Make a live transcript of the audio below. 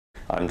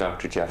I'm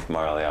Dr. Jeff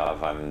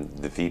Marliov. I'm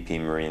the VP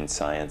Marine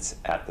Science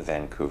at the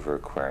Vancouver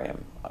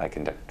Aquarium. I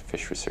conduct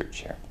fish research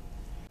here.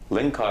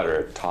 Lingcod are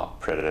a top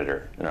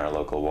predator in our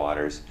local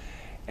waters,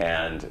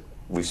 and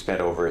we've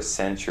spent over a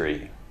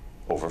century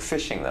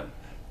overfishing them.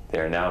 They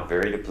are now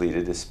very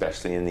depleted,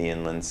 especially in the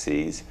inland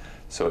seas,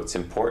 so it's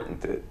important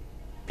that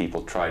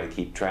people try to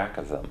keep track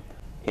of them.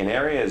 In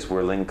areas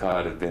where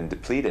lingcod have been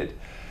depleted,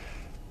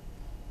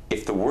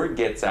 if the word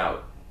gets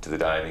out to the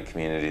diving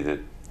community that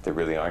there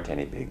really aren't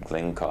any big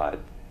lingcod,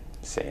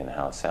 say in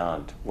Howe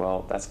Sound,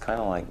 well, that's kind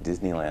of like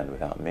Disneyland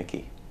without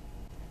Mickey.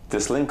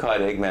 This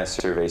lingcod egg mass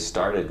survey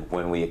started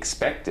when we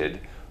expected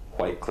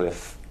White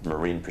Cliff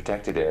Marine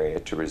Protected Area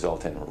to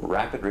result in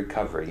rapid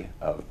recovery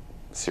of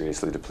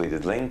seriously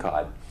depleted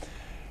lingcod.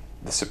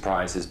 The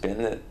surprise has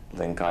been that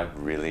lingcod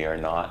really are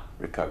not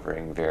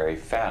recovering very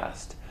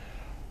fast.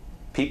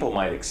 People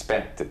might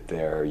expect that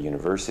there are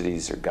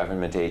universities or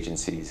government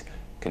agencies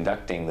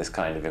conducting this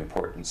kind of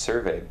important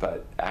survey,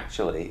 but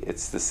actually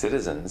it's the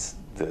citizens,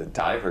 the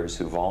divers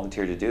who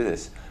volunteer to do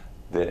this,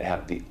 that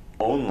have the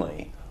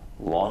only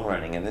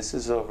long-running, and this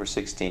is over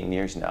 16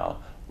 years now,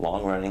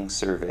 long-running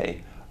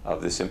survey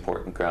of this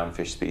important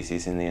groundfish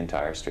species in the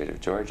entire Strait of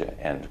Georgia.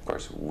 And of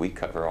course we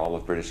cover all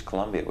of British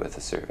Columbia with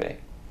the survey.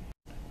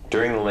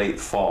 During the late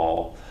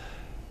fall,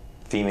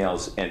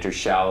 females enter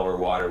shallower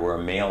water where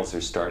males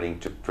are starting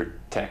to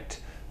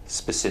protect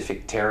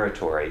specific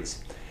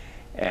territories,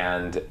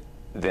 and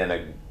then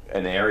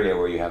an area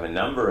where you have a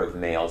number of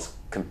males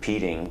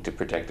competing to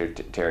protect their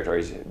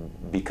territories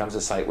becomes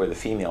a site where the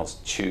females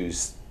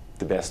choose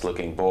the best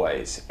looking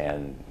boys,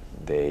 and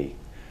they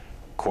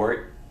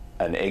court,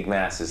 an egg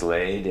mass is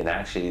laid, and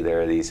actually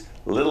there are these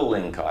little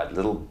lingcod,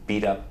 little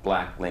beat up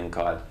black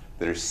lingcod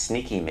that are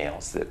sneaky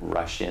males that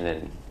rush in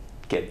and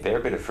get their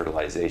bit of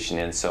fertilization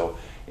in, so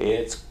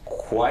it's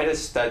quite a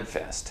stud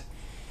fest.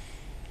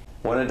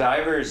 When a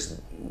diver's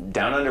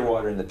down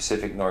underwater in the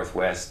Pacific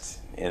Northwest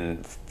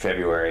in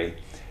February,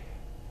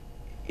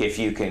 if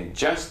you can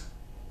just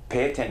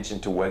pay attention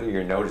to whether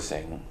you're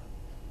noticing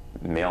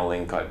male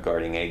lingcod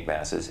guarding egg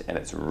masses, and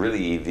it's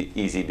really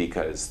easy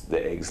because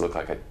the eggs look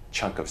like a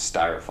chunk of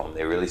styrofoam.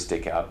 They really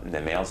stick out, and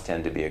the males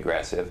tend to be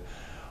aggressive.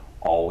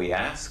 All we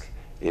ask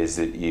is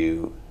that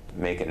you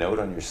make a note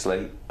on your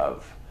slate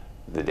of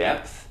the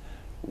depth,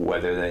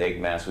 whether the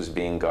egg mass was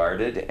being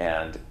guarded,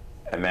 and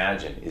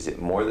imagine, is it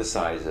more the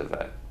size of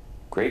a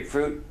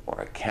grapefruit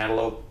or a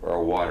cantaloupe or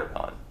a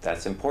watermelon?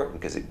 That's important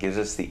because it gives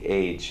us the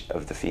age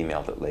of the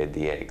female that laid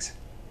the eggs.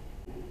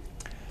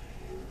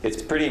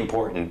 It's pretty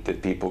important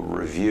that people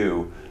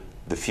review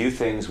the few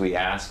things we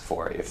ask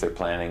for if they're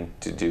planning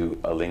to do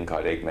a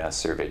lingcod egg mass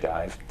survey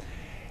dive.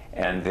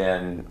 And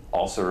then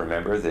also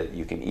remember that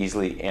you can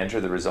easily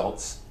enter the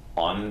results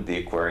on the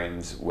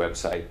aquarium's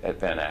website at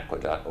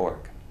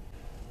vanaqua.org.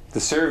 The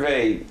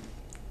survey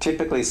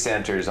typically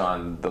centers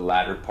on the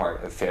latter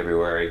part of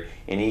February.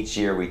 In each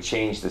year we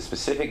change the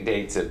specific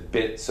dates a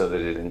bit so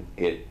that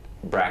it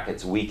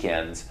brackets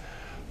weekends,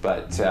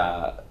 but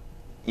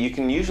you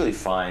can usually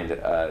find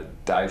a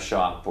dive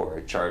shop or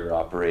a charter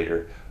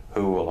operator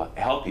who will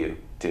help you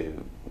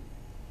to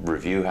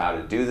review how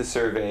to do the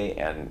survey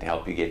and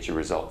help you get your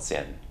results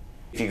in.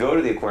 If you go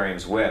to the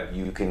aquarium's web,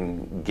 you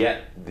can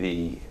get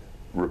the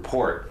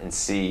report and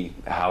see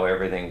how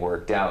everything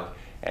worked out,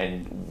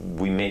 and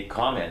we make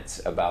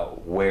comments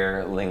about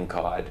where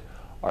lingcod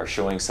are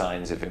showing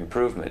signs of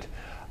improvement.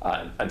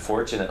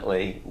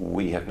 Unfortunately,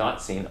 we have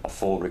not seen a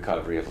full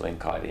recovery of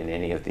lingcod in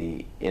any of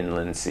the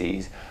inland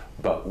seas,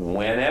 but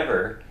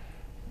whenever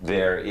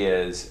there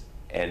is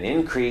an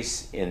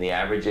increase in the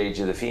average age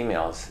of the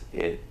females,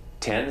 it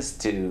tends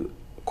to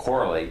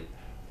correlate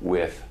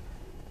with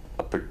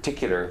a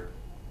particular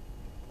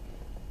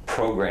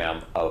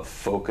program of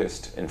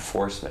focused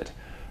enforcement.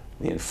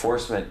 The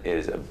enforcement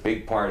is a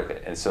big part of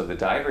it, and so the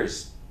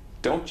divers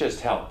don't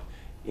just help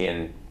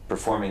in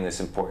performing this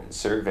important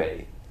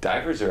survey.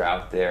 Divers are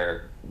out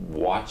there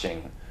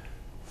watching,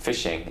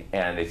 fishing,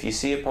 and if you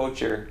see a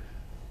poacher,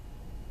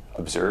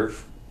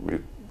 observe,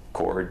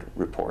 record,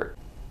 report.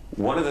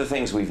 One of the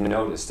things we've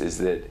noticed is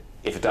that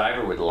if a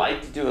diver would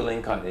like to do a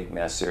lingcod egg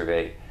mass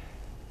survey,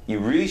 you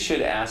really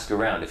should ask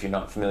around if you're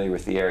not familiar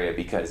with the area,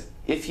 because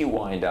if you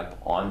wind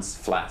up on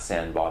flat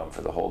sand bottom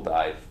for the whole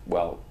dive,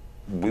 well,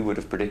 we would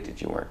have predicted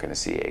you weren't going to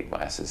see egg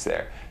masses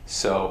there.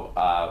 So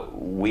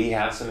we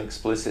have some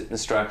explicit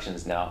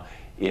instructions now.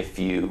 If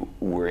you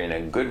were in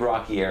a good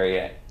rocky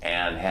area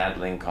and had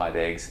lingcod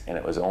eggs and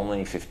it was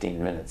only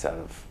 15 minutes out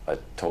of a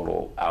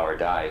total hour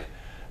dive,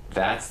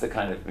 that's the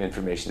kind of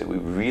information that we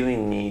really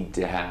need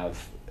to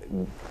have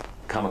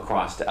come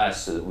across to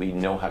us so that we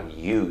know how to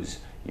use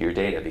your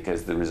data,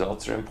 because the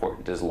results are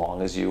important as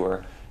long as you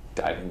are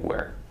diving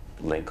where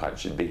lingcod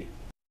should be.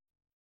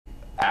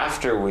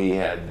 After we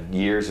had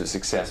years of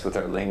success with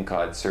our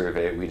lingcod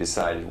survey, we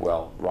decided,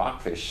 well,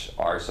 rockfish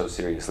are so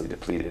seriously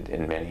depleted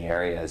in many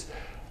areas,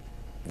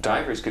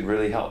 divers could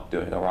really help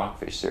doing a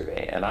rockfish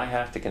survey. And I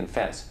have to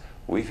confess,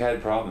 we've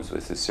had problems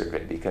with this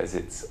survey because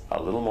it's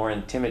a little more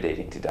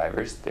intimidating to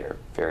divers. There are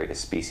various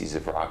species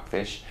of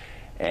rockfish,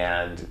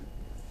 and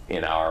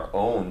in our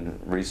own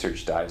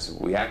research dives,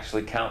 we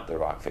actually count the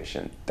rockfish,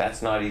 and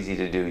that's not easy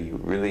to do. You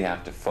really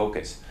have to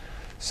focus.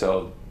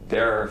 So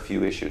there are a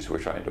few issues we're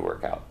trying to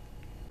work out.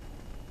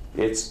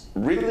 It's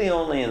really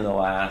only in the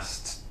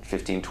last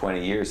 15,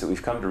 20 years that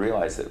we've come to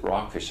realize that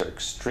rockfish are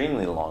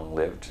extremely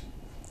long-lived.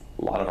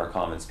 A lot of our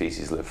common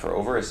species live for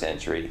over a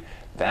century.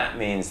 That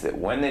means that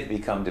when they've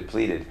become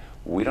depleted,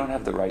 we don't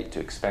have the right to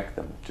expect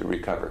them to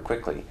recover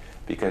quickly,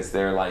 because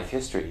their life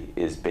history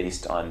is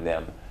based on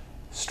them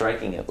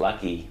striking it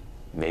lucky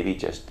maybe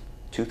just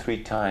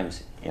 2-3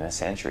 times in a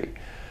century.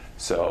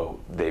 So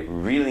they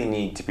really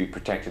need to be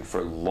protected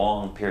for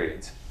long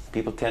periods.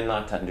 People tend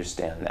not to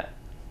understand that.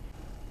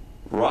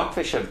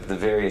 Rockfish of the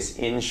various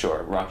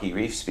inshore rocky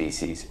reef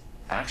species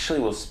actually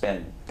will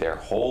spend their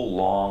whole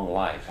long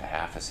life,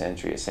 half a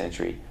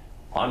century,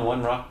 on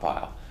one rock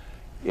pile.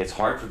 It's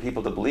hard for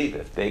people to believe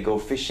if they go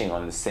fishing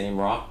on the same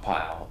rock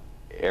pile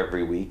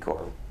every week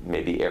or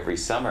maybe every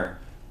summer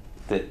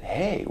that,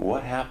 hey,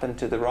 what happened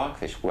to the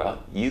rockfish?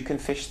 Well, you can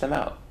fish them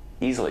out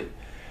easily.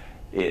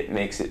 It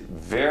makes it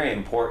very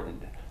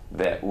important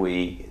that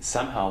we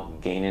somehow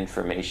gain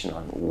information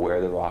on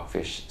where the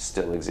rockfish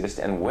still exist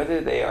and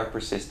whether they are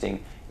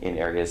persisting in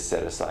areas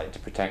set aside to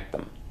protect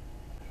them.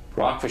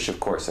 Rockfish, of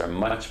course, are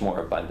much more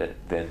abundant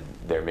than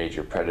their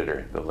major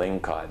predator, the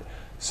lingcod,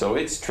 so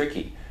it's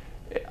tricky.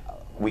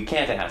 We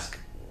can't ask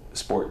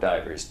sport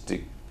divers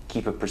to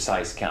keep a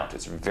precise count.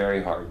 It's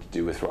very hard to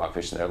do with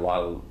rockfish, and there are a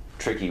lot of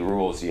tricky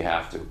rules you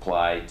have to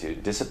apply to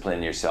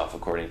discipline yourself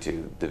according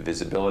to the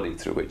visibility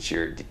through which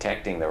you're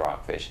detecting the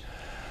rockfish.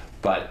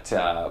 But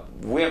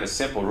we have a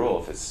simple rule.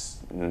 If it's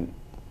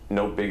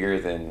no bigger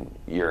than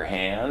your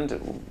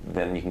hand,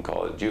 then you can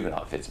call it a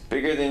juvenile. If it's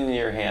bigger than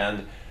your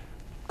hand,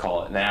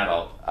 call it an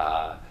adult.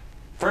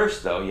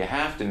 First, though, you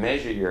have to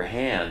measure your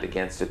hand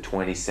against a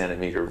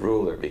 20-centimeter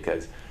ruler,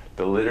 because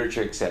the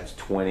literature accepts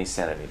 20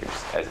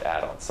 centimeters as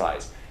adult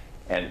size.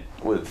 And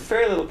with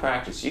very little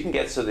practice, you can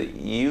get so that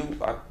you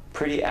are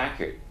pretty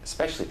accurate,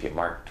 especially if you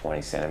mark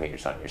 20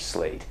 centimeters on your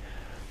slate.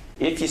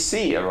 If you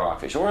see a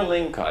rockfish, or a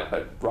lingcod,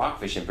 but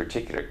rockfish in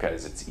particular,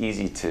 because it's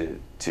easy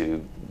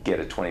to get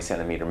a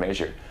 20-centimeter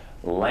measure,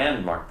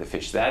 landmark the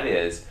fish. That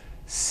is,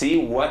 see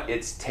what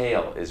its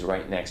tail is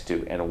right next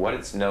to and what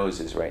its nose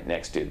is right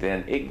next to.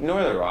 Then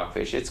ignore the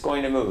rockfish. It's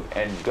going to move,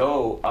 and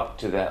go up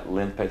to that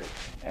limpet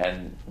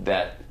and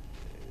that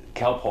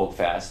kelp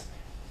holdfast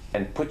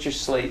and put your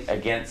slate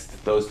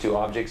against those two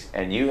objects,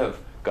 and you have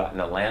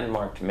gotten a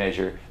landmarked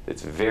measure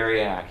that's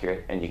very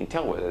accurate, and you can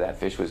tell whether that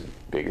fish was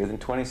bigger than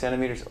 20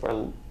 centimeters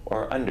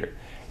or under.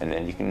 And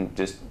then you can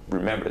just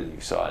remember that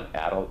you saw an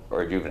adult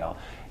or a juvenile.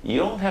 You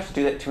don't have to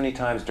do that too many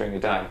times during a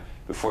dive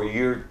before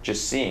you're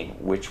just seeing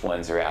which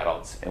ones are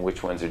adults and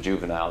which ones are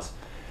juveniles.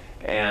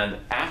 And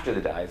after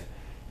the dive,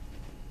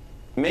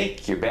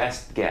 make your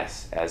best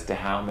guess as to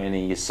how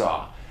many you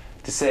saw.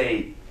 To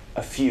say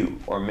a few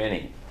or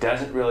many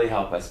doesn't really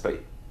help us, but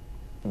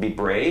be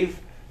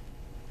brave.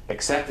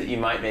 Accept that you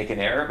might make an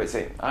error, but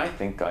say, I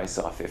think I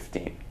saw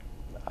 15.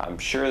 I'm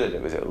sure that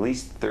it was at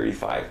least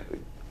 35.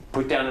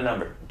 Put down a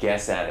number,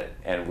 guess at it,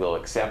 and we'll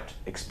accept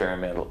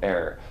experimental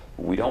error.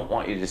 We don't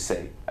want you to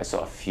say, I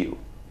saw a few,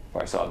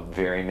 or I saw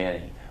very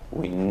many.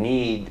 We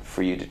need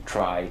for you to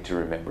try to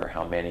remember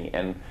how many.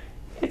 And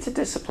it's a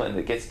discipline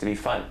that gets to be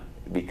fun,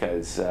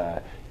 because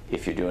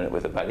if you're doing it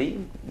with a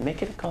buddy,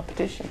 make it a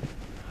competition.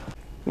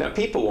 Now,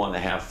 people want to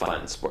have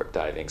fun sport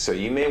diving, so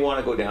you may want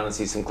to go down and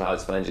see some cloud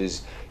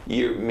sponges.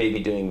 You may be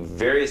doing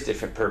various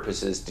different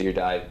purposes to your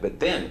dive, but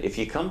then if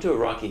you come to a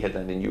rocky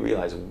headland and you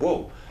realize,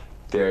 whoa,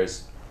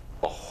 there's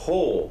a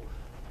whole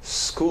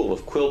school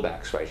of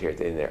quillbacks right here,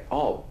 they're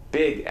all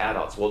big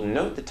adults. Well,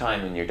 note the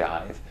time in your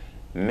dive,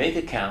 make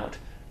a count,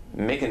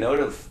 make a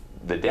note of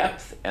the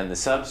depth and the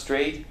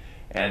substrate,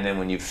 and then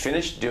when you've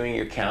finished doing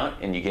your count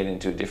and you get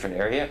into a different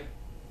area,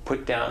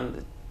 put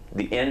down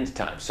the end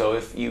time. So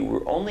if you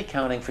were only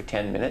counting for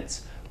 10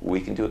 minutes,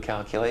 we can do a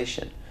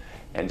calculation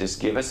and just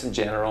give us some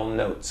general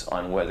notes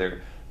on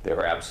whether there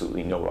were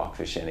absolutely no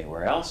rockfish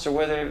anywhere else, or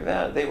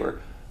whether they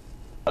were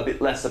a bit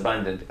less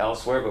abundant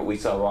elsewhere, but we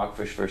saw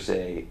rockfish for,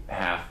 say,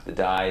 half the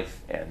dive,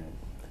 and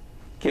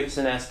give us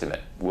an estimate.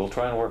 We'll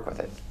try and work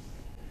with it.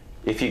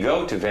 If you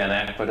go to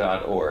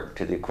vanaqua.org,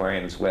 to the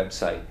aquarium's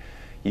website,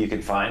 you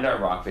can find our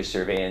rockfish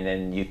survey, and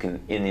then you can,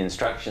 in the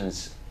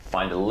instructions,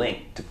 find a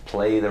link to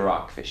play the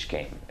rockfish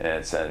game. And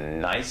it's a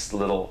nice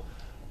little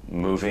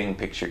moving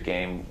picture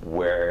game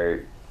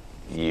where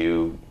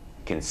you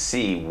can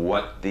see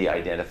what the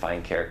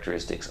identifying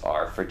characteristics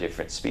are for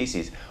different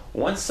species.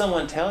 Once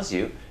someone tells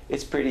you,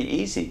 it's pretty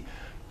easy.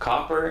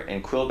 Copper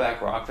and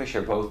quillback rockfish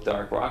are both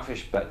dark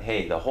rockfish, but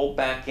hey, the whole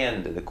back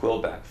end of the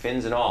quillback,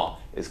 fins and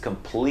all, is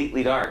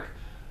completely dark.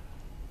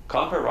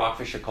 Copper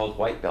rockfish are called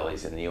white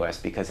bellies in the US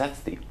because that's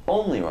the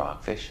only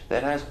rockfish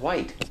that has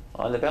white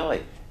on the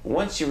belly.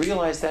 Once you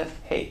realize that,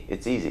 hey,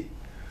 it's easy.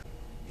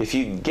 If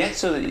you get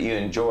so that you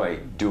enjoy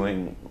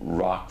doing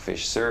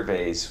rockfish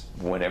surveys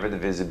whenever the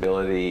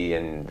visibility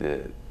and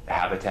the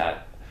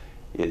habitat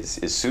is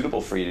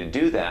suitable for you to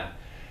do that,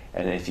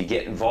 and if you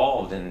get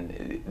involved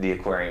in the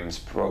aquarium's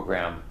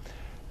program,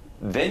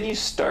 then you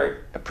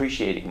start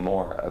appreciating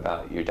more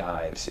about your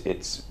dives.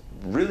 It's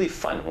really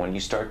fun when you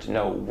start to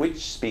know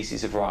which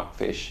species of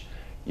rockfish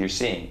you're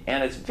seeing.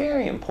 And it's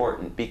very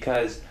important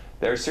because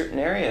there are certain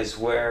areas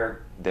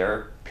where there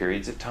are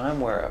periods of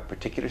time where a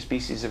particular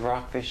species of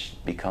rockfish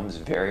becomes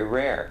very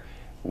rare.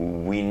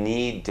 We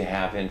need to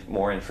have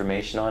more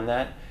information on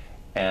that,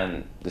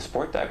 and the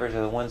sport divers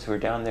are the ones who are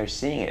down there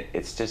seeing it.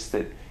 It's just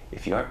that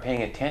if you aren't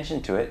paying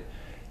attention to it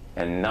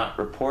and not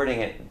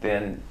reporting it,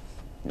 then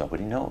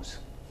nobody knows.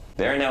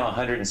 There are now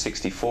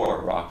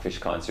 164 rockfish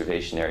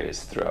conservation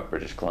areas throughout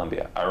British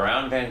Columbia.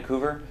 Around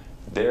Vancouver,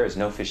 there is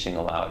no fishing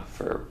allowed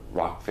for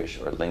rockfish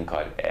or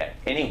lingcod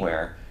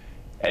anywhere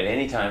at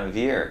any time of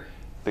year.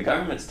 The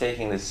government's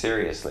taking this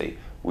seriously.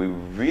 We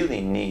really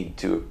need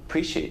to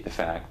appreciate the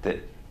fact that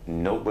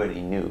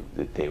nobody knew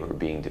that they were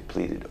being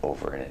depleted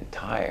over an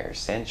entire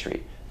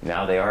century.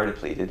 Now they are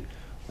depleted.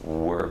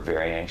 We're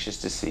very anxious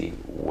to see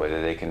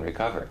whether they can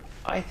recover.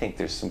 I think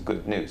there's some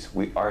good news.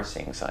 We are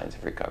seeing signs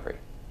of recovery.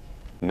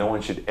 No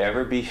one should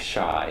ever be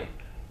shy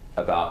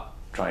about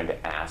trying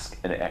to ask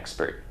an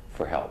expert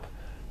for help.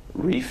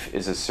 REEF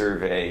is a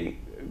survey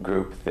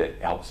group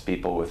that helps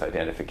people with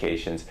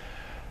identifications.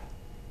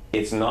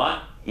 It's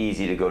not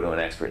easy to go to an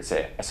expert and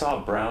say, I saw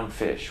a brown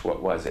fish,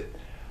 what was it?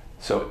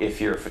 So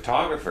if you're a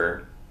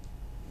photographer,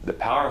 the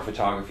power of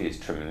photography is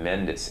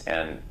tremendous,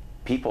 and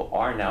people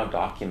are now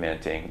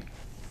documenting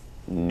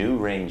new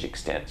range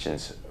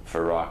extensions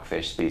for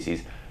rockfish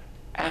species.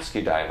 Ask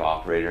your dive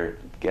operator,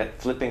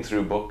 get flipping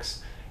through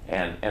books,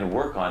 and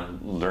work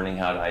on learning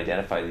how to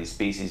identify these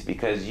species,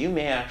 because you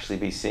may actually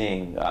be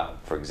seeing,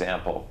 for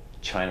example,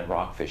 China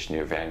rockfish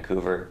near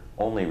Vancouver.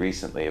 Only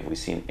recently have we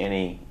seen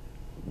any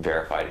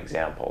verified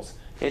examples.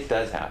 It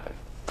does happen.